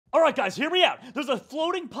Alright guys, hear me out. There's a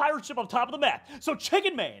floating pirate ship on top of the map, so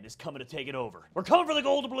Chicken Man is coming to take it over. We're coming for the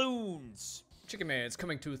gold doubloons. Chicken Man's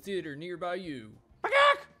coming to a theater nearby you.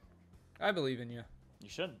 I believe in you. You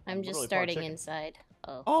shouldn't. I'm just starting inside.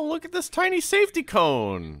 Oh. Oh, look at this tiny safety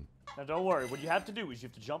cone. Now don't worry, what you have to do is you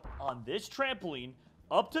have to jump on this trampoline,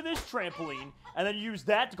 up to this trampoline, and then use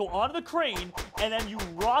that to go onto the crane, and then you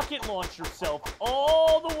rocket launch yourself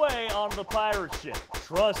all the way onto the pirate ship.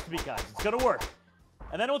 Trust me guys, it's gonna work.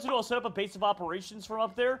 And then once we do, I'll set up a base of operations from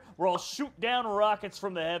up there, where I'll shoot down rockets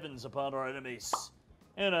from the heavens upon our enemies.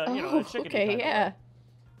 And a chicken. Okay, yeah.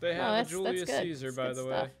 They have a Julius Caesar, by the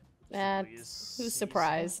way. Who's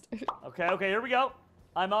surprised? Okay, here we go.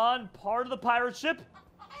 I'm on part of the pirate ship.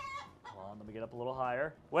 Hold on, let me get up a little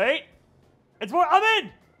higher. Wait! It's more. I'm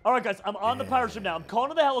in! Alright, guys, I'm on the pirate ship now. I'm calling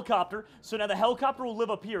to the helicopter, so now the helicopter will live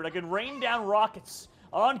up here, and I can rain down rockets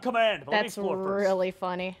on command. But that's really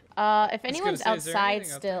funny. If anyone's outside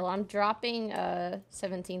still, I'm dropping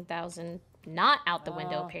 17,000 not out the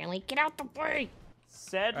window, apparently. Get out the way!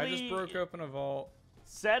 Sadly, I just broke open a vault.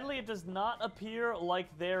 Sadly, it does not appear like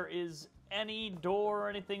there is any door or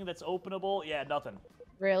anything that's openable. Yeah, nothing.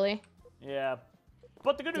 Really? Yeah.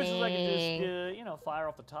 But the good news is I can just, fire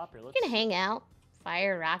off the top here. You can hang out.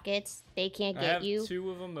 Fire rockets. They can't get you. I have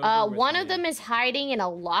 2 of them over with one me. of them is hiding in a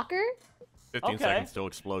locker. 15 seconds till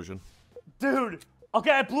explosion. Dude.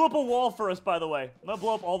 Okay, I blew up a wall for us, by the way. I'm gonna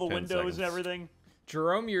blow up all the 10 windows seconds. and everything.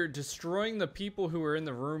 Jerome, you're destroying the people who are in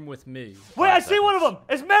the room with me. Wait, I see one of them!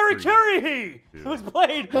 It's Mary Curie! Who's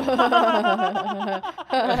played? I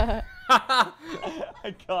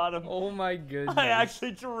got him. Oh my goodness. I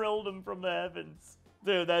actually drilled him from the heavens.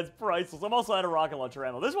 Dude, that's priceless. I'm also out of rocket launcher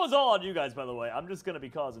ammo. This one's all on you guys, by the way. I'm just gonna be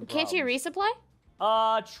causing problems. Can't you resupply?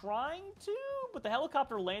 Trying to, but the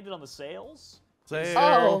helicopter landed on the sails.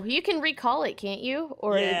 Oh, you can recall it, can't you?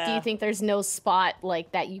 Or do you think there's no spot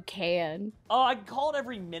like that you can? Oh, I can call it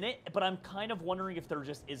every minute, but I'm kind of wondering if there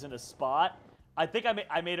just isn't a spot. I think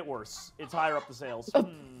I made it worse. It's higher up the sails. What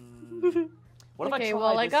if I try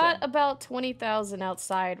well, I got end? about 20,000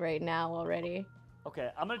 outside right now already. Okay,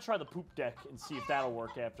 I'm gonna try the poop deck and see if that'll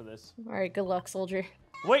work after this. All right, good luck, soldier.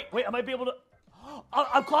 Wait, I might be able to.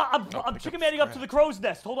 I'm chicken manning up to the crow's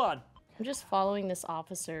nest. Hold on. I'm just following this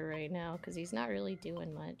officer right now because he's not really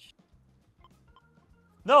doing much.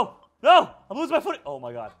 No, I'm losing my footing. Oh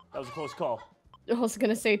my god, that was a close call. I was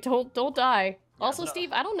gonna say, don't die. Yeah, also,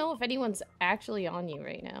 Steve, I don't know if anyone's actually on you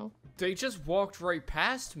right now. They just walked right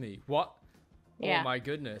past me. What? Yeah. Oh my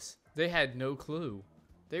goodness. They had no clue.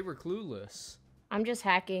 They were clueless. I'm just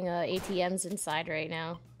hacking ATMs inside right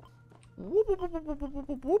now. Or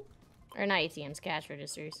not ATMs, cash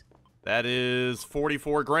registers. That is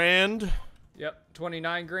 44 grand. Yep,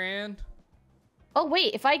 29 grand. Oh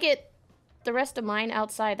wait, if I get the rest of mine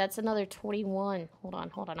outside, that's another 21. Hold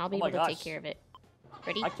on. I'll be able to take care of it.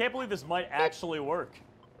 Ready? I can't believe this might actually work.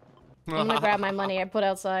 I'm gonna grab my money I put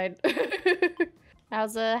outside.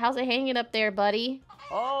 How's it hanging up there, buddy?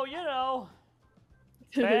 Oh,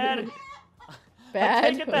 bad. Bad? I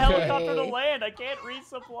can't get the helicopter to land. I can't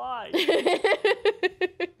resupply.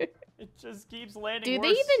 It just keeps landing Do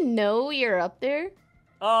worse. they even know you're up there?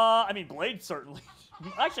 I mean, Blade certainly.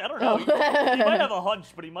 Actually, I don't know. He might have a hunch,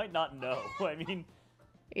 but he might not know. I mean...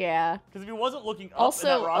 Yeah. Because if he wasn't looking up also,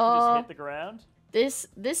 and that rocket just hit the ground... This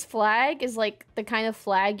flag is like the kind of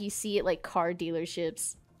flag you see at like car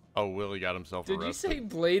dealerships. Oh, Willie got himself arrested. Did you say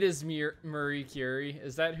Blade is Marie Curie?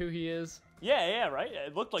 Is that who he is? Yeah, right?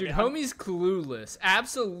 It looked like Dude, homie's clueless.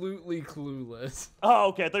 Absolutely clueless. Oh,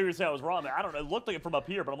 okay. I thought you were saying I was wrong. I don't know. It looked like it from up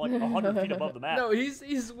here, but I'm like 100 feet above the map. No, he's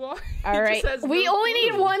All right. We only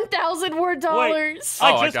need 1,000 more dollars. Wait,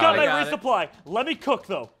 I just got my resupply. Let me cook,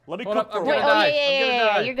 though. Let me cook for Wait,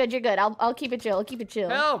 yeah. You're good. I'll keep it chill.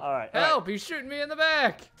 Help! All right. Help! He's shooting me in the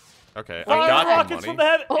back. Okay, Fire I got rockets the from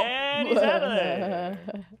money. the heaven, and he's out of there.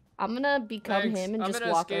 I'm gonna become him and just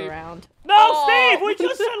walk around. No, Steve! We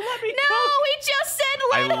just said let me cook! No, we just said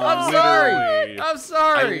let him I'm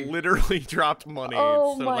sorry. I literally dropped money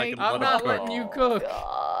so I can let him I'm not cook. letting you cook.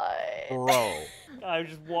 Bro. I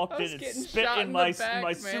just walked in and spit shot in the my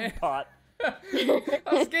back, soup pot. I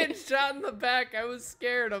was getting shot in the back. I was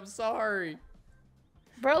scared. I'm sorry.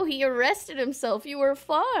 Bro, he arrested himself. You were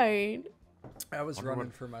fine. I was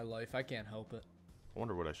running for my life. I can't help it. I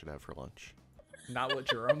wonder what I should have for lunch. Not what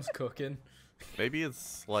Jerome's cooking. Maybe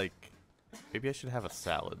it's like... Maybe I should have a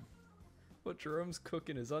salad. What Jerome's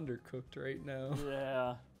cooking is undercooked right now.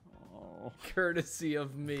 Yeah. Oh. Courtesy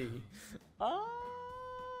of me.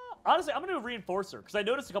 Honestly, I'm going to do a reinforcer, because I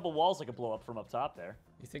noticed a couple walls I could blow up from up top there.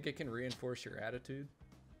 You think it can reinforce your attitude?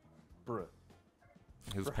 Bruh.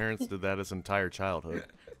 His parents did that his entire childhood.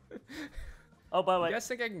 Oh, by the way. You guys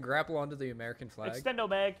think I can grapple onto the American flag? Extendo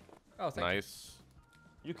mag. Oh, thank you. Nice.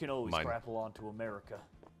 You can always grapple onto America.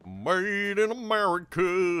 Made in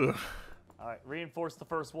America. All right, reinforce the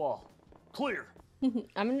first wall. Clear. I'm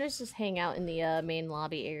gonna just hang out in the main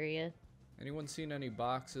lobby area. Anyone seen any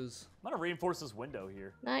boxes? I'm gonna reinforce this window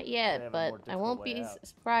here. Not yet, but I won't be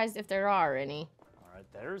surprised if there are any. All right,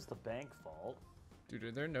 there's the bank vault. Dude,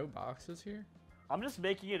 are there no boxes here? I'm just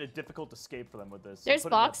making it a difficult escape for them with this. There's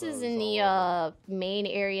boxes in the main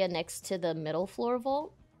area next to the middle floor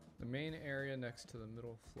vault. The main area next to the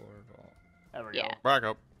middle floor vault. There we go. Back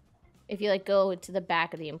up. If you like go to the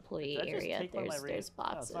back of the employee area, there's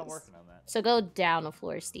boxes. No, it's not working on that. So go down a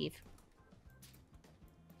floor, Steve.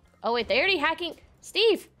 Oh wait, they already hacking.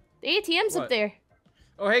 Steve, the ATM's up there.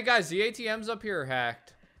 Oh hey guys, the ATMs up here are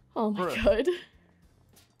hacked. Oh my god.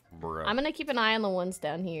 Bruh. I'm gonna keep an eye on the ones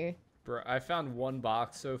down here. Bro, I found one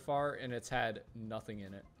box so far and it's had nothing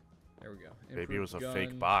in it. There we go. Maybe it was a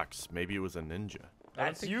fake box. Maybe it was a ninja.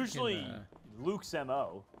 That's usually Luke's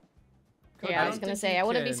MO. Yeah, I was gonna say, I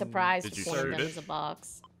wouldn't be surprised if one of them is a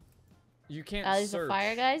box. You can't There's a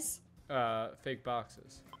fire, guys? Fake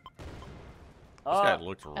boxes. This guy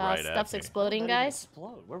looked right at me. Stuff's exploding, guys.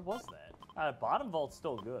 Explode? Where was that? Bottom vault's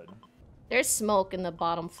still good. There's smoke in the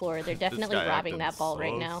bottom floor. They're definitely robbing that vault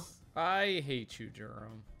right now. I hate you,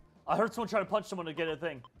 Jerome. I heard someone trying to punch someone to get a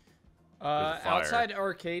thing. Outside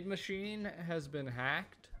arcade machine has been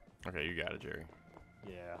hacked. Okay, you got it, Jerry.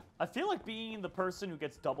 Yeah. I feel like being the person who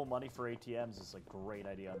gets double money for ATMs is a great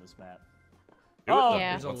idea on this map. Oh,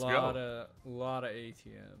 yeah. There's a lot of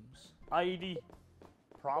ATMs. IED.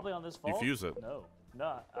 Probably on this vault. Defuse it.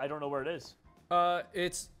 No, I don't know where it is.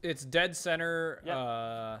 It's dead center. Yep.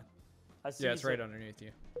 I see. Yeah, it's right underneath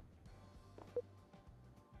you.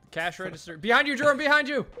 Cash register. Behind you, Jerome, behind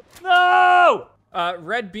you! No!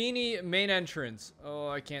 Red beanie, main entrance. Oh,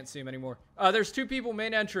 I can't see him anymore. There's two people,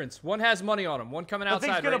 main entrance. One has money on him. One coming outside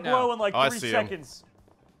right now. The thing's gonna blow in like 3 seconds.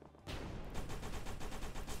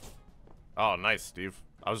 Oh, nice, Steve.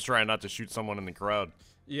 I was trying not to shoot someone in the crowd.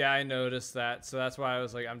 Yeah, I noticed that. So that's why I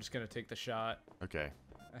was like, I'm just gonna take the shot. Okay.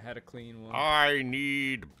 I had a clean one. I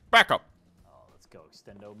need backup. Oh, let's go.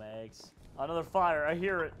 Extendo mags. Another fire. I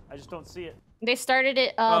hear it. I just don't see it. They started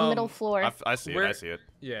it middle floor. I see it. I see it.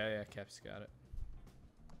 Yeah, Cap's got it.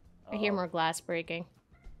 I hear more glass breaking.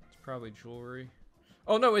 It's probably jewelry.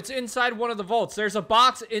 Oh no, it's inside one of the vaults. There's a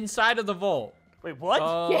box inside of the vault. Wait,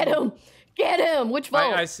 what? Get him! Get him! Which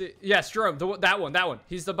vault? I see. Yes, Jerome. That one.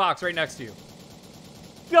 He's the box right next to you.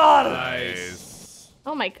 Got him! Nice.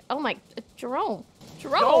 Oh my, Jerome.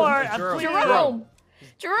 Jerome!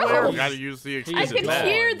 You gotta use the extended mag. I could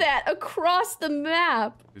hear that across the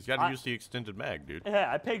map. He's gotta use the extended mag, dude.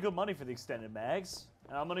 Yeah, I pay good money for the extended mags,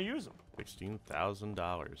 and I'm gonna use them.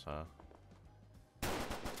 $16,000, huh?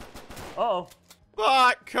 Uh-oh.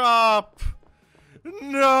 Bot cop!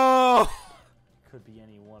 No! Could be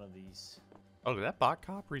any one of these. Oh, did that bot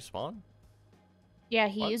cop respawn? Yeah,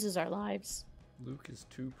 he uses our lives. Luke is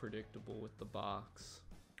too predictable with the box.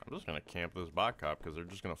 I'm just gonna camp this bot cop because they're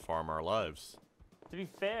just gonna farm our lives. To be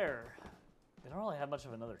fair, they don't really have much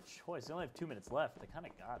of another choice. They only have 2 minutes left. They kind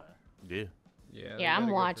of gotta. Yeah. Yeah, I'm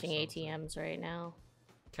watching ATMs right now.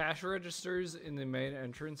 Cash registers in the main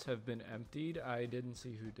entrance have been emptied. I didn't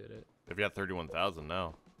see who did it. They've got 31,000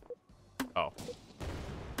 now. Oh.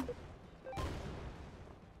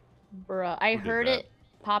 Bruh, I heard it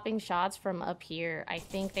popping shots from up here. I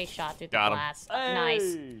think they shot through the glass. Hey!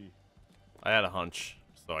 Nice. I had a hunch,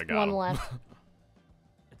 so I got one him. left.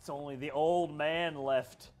 It's only the old man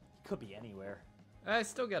left. He could be anywhere. I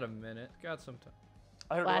still got a minute. Got some time.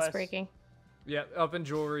 I heard Glass breaking. Yeah, up in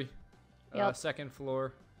jewelry. Yep. Second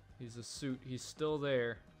floor. He's a suit. He's still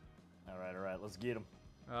there. All right. Let's get him.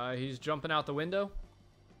 He's jumping out the window.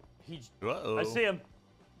 Uh-oh. I see him,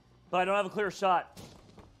 but I don't have a clear shot.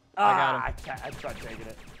 I got him. I tried taking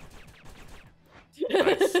it.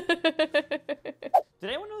 Nice. Did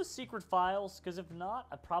anyone know the secret files? Because if not,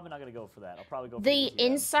 I'm probably not gonna go for that. I'll probably go for the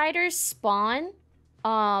insider spawn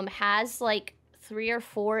has like 3 or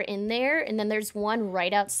 4 in there, and then there's one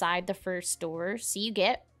right outside the first door. So you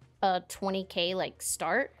get a 20K like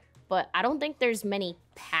start, but I don't think there's many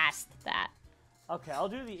past that. Okay, I'll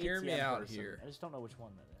do the ATM Hear me out person. here. I just don't know which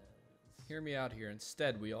one that is. Hear me out here.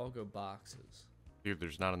 Instead, we all go boxes. Dude,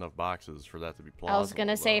 there's not enough boxes for that to be plausible. I was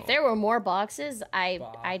gonna say, if there were more boxes,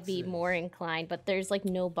 I'd be more inclined, but there's like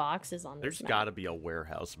no boxes on this There's map. gotta be a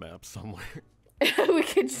warehouse map somewhere. We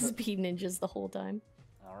could just be ninjas the whole time.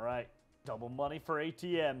 All right, double money for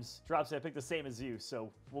ATMs. Drops, I picked the same as you,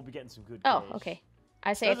 so we'll be getting some good Oh, cash. okay.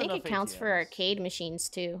 I think it counts for arcade machines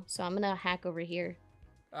too, so I'm gonna hack over here.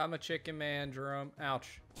 I'm a chicken man, Jerome.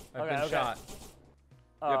 Ouch. I've Okay, been okay. shot.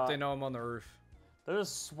 Uh, Yep, they know I'm on the roof. There's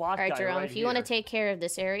a SWAT All right, guy Jerome, right if you want to here. take care of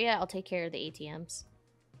this area, I'll take care of the ATMs.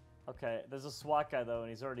 Okay, there's a SWAT guy though, and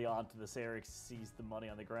he's already onto this area. 'Cause he sees the money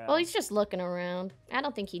on the ground. Well, he's just looking around. I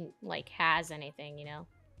don't think he, like, has anything, you know?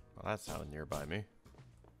 Well, that's not nearby me. Is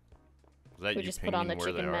that We you just put on the pinging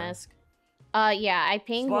where they chicken are? mask. Yeah, I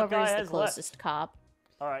ping SWAT guy whoever's the has closest cop.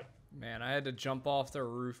 All right. Man, I had to jump off the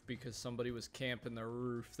roof because somebody was camping the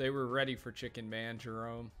roof. They were ready for Chicken Man,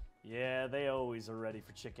 Jerome. Yeah, they always are ready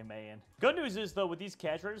for Chicken Man. Good news is though, with these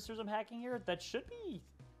cash registers I'm hacking here, that should be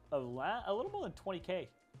a little more than 20K.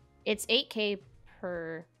 It's 8K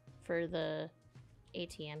for the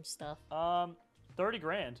ATM stuff. 30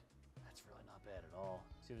 grand. That's really not bad at all.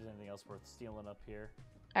 See if there's anything else worth stealing up here.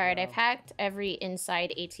 All right, No. I've hacked every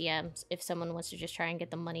inside ATM if someone wants to just try and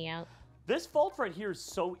get the money out. This vault right here is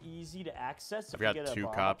so easy to access. If I've you got get a 2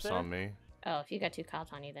 bomb up cops there. on me. Oh, if you got 2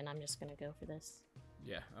 cops on you, then I'm just gonna go for this.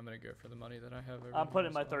 Yeah, I'm gonna go for the money that I have over I'm here putting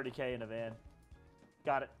as my well. 30K in a van.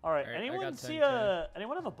 Got it. All right. All right, I Anyone got see 10K.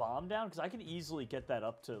 anyone have a bomb down? Because I can easily get that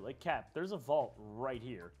up to like Cap. There's a vault right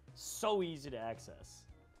here. So easy to access.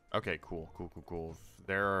 Okay, cool.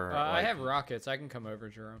 There are. I like, have rockets. I can come over,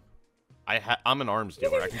 Jerome. I'm an arms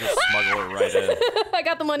dealer. I can just smuggle it right in. I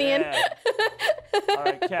got the money Yeah. in. All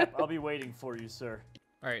right, Cap. I'll be waiting for you, sir.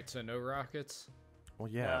 All right, so no rockets. Well,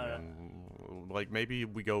 yeah, No, no. man. Like maybe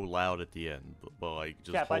we go loud at the end, but like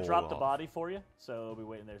just. Cap, I hold dropped the off. body for you, so I'll be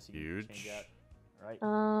waiting there so you can change Huge. out.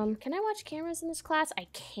 All right. Can I watch cameras in this class? I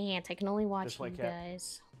can't. I can only watch This way, you Kat.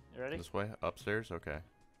 guys. You ready? This way, upstairs. Okay.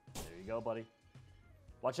 There you go, buddy.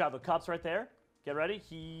 Watch out, the cop's right there. Get ready.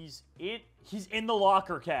 He's in the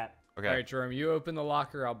locker, Cap. Okay. All right, Jerome, you open the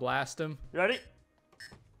locker. I'll blast him. You ready?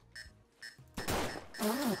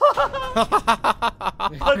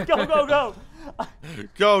 Let's go, go, go.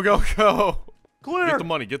 Go. Clear. Get the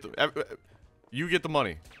money. You get the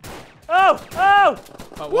money. Oh, oh.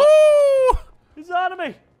 Oh, what? Woo! He's on to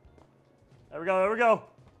me. There we go.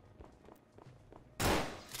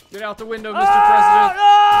 Get out the window, Mr. Oh, President.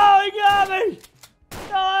 no, he got me.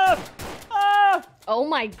 No. Ah. Oh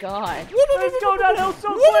my god. Let's go downhill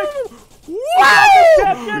so quick. Woo!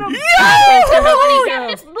 Cap, get him. Money, Cap,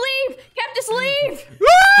 just leave! Cap, just leave!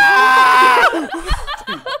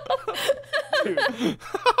 Dude.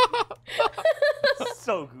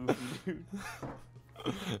 So goofy, dude.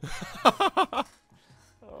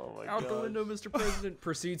 Oh my Out the God. window, Mr. President.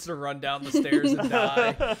 Proceeds to run down the stairs and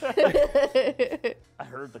die. I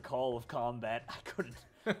heard the call of combat. I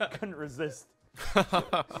couldn't resist.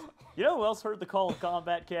 You know who else heard the call of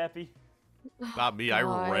combat, Cappy? Not me. I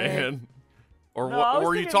God. ran. Or No, what? I was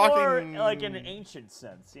Were you thinking more talking like in an ancient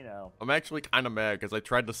sense, you know? I'm actually kind of mad because I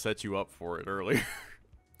tried to set you up for it earlier.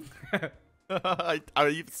 I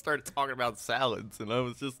even started talking about salads, and I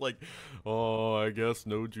was just like, oh, I guess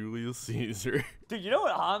no Julius Caesar. Dude, you know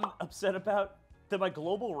what I'm upset about? That my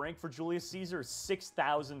global rank for Julius Caesar is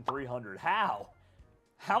 6,300. How?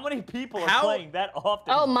 How many people are How? playing that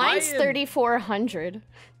often? Oh, mine's I am- 3,400.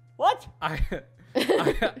 What? I'm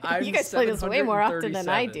You guys play this way more often than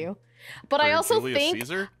I 737. do. But I For also Julius think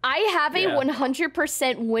Caesar? I have a Yeah.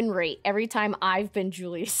 100% win rate every time I've been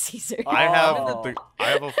Julius Caesar. I Oh.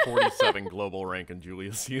 have a 47 global rank in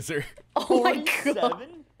Julius Caesar. Oh my god.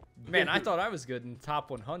 47? Man, I thought I was good in top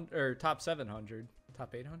 100 or top 700,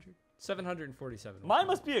 top 800, 747. Mine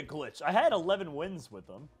must be a glitch. I had 11 wins with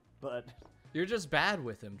them, but You're just bad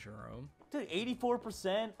with him, Jerome. dude,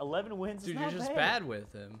 84%, 11 wins. Dude, is you're not just bad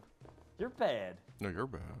with him. You're bad. No, you're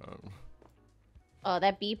bad. Oh,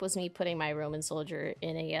 that beep was me putting my Roman soldier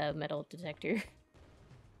in a metal detector.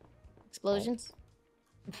 Explosions?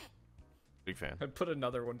 Big fan. I'd put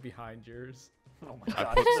another one behind yours. Oh my I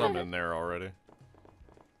god. put some in there already.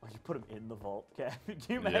 Oh, you put him in the vault, Cap. Can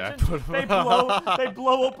you Yeah, I imagine? put 'em- They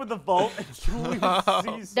blow open the vault and Julius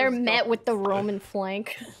Caesar. They're met with the Roman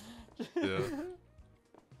flank. Yeah.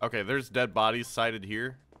 Okay, there's dead bodies sighted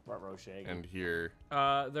here Roche. and here.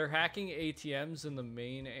 They're hacking ATMs in the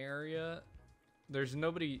main area. There's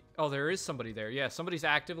nobody. Oh, there is somebody there. Yeah, somebody's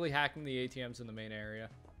actively hacking the ATMs in the main area.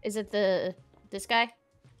 Is it this guy?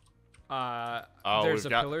 Oh, There's we've a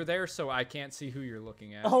got- pillar there, so I can't see who you're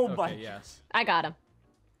looking at. Oh okay, my- yes. I got him.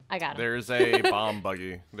 There's a bomb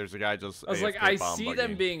buggy. There's a guy just. I was like, AFK I bomb see buggy.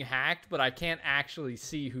 them being hacked, but I can't actually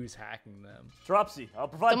see who's hacking them. Dropsy, I'll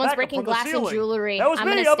provide Someone's backup breaking from the glass and ceiling. jewelry. That was I'm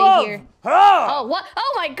me gonna stay above. here. Ah! Oh, what?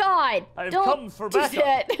 Oh my god! I have Don't come for do backup.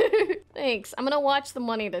 that. Thanks. I'm gonna watch the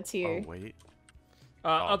money that's here. Oh wait.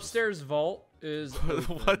 Upstairs vault is.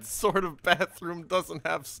 What sort of bathroom doesn't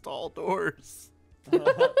have stall doors?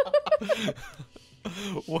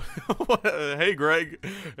 what, hey, Greg.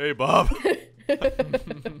 Hey, Bob.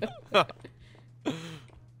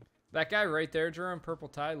 That guy right there, Jerome, purple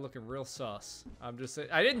tie, looking real sus. I'm just saying.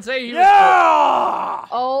 I didn't say he was. Yeah!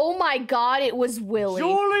 Oh my God, it was Willie.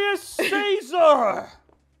 Julius Caesar!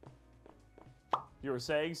 You were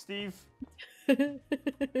saying, Steve?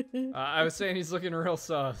 I was saying he's looking real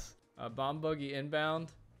sus. Bomb buggy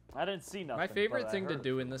inbound. I didn't see nothing. My favorite but I thing to heard.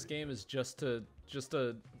 do in this game is just to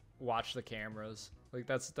watch the cameras. Like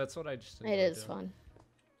that's what I just. It is fun.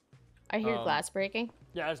 I hear glass breaking.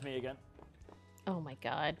 Yeah, it's me again. Oh my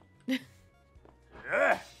God.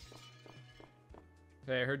 Yeah!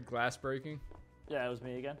 Hey, I heard glass breaking. Yeah, it was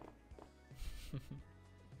me again.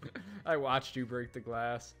 I watched you break the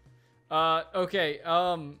glass. Okay.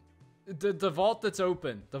 The vault that's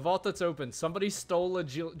open. The vault that's open. Somebody stole a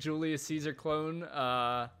Julius Caesar clone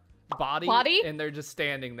body, and they're just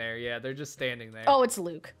standing there. Yeah, they're just standing there. Oh, it's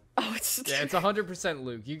Luke. Oh, it's. Yeah, it's 100%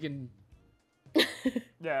 Luke. You can.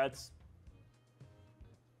 Yeah, it's.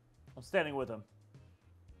 I'm standing with him.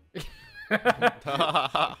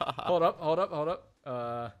 Hold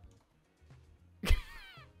up.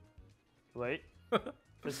 Wait.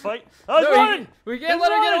 Fist fight. Oh, he's No, running! we can't He's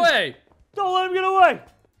let him get running! away. Don't let him get away!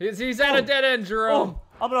 He's at a dead end, Jerome. Oh,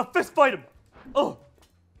 I'm gonna fist fight him.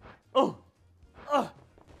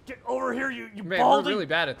 Get over here, you Man, baldy. we're really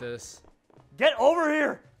bad at this. Get over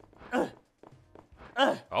here.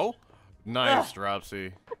 Oh, nice,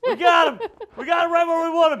 Dropsy. We got him. We got him right where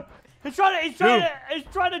we want him. He's trying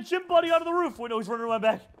to gym buddy onto the roof. Wait, no, he's running around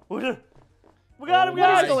back. We got him, Oh guys.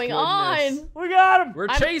 What is going goodness. on? We got him. We're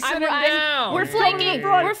chasing him down. We're flanking.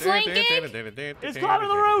 Front. We're flanking. He's climbing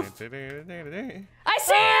the roof. I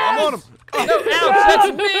see I'm him. on him. No, ouch,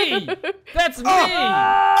 that's me. That's me.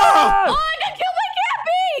 Ah! Oh, I got killed by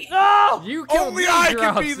Cappy. No! You killed Only me, I can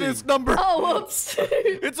Dropsy. be this number. Oh, whoops.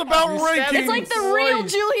 It's about You stabbed rankings. It's like the real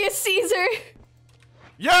Slice. Julius Caesar.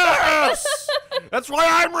 Yes! That's why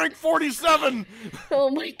I'm ranked 47. Oh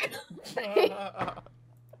my God.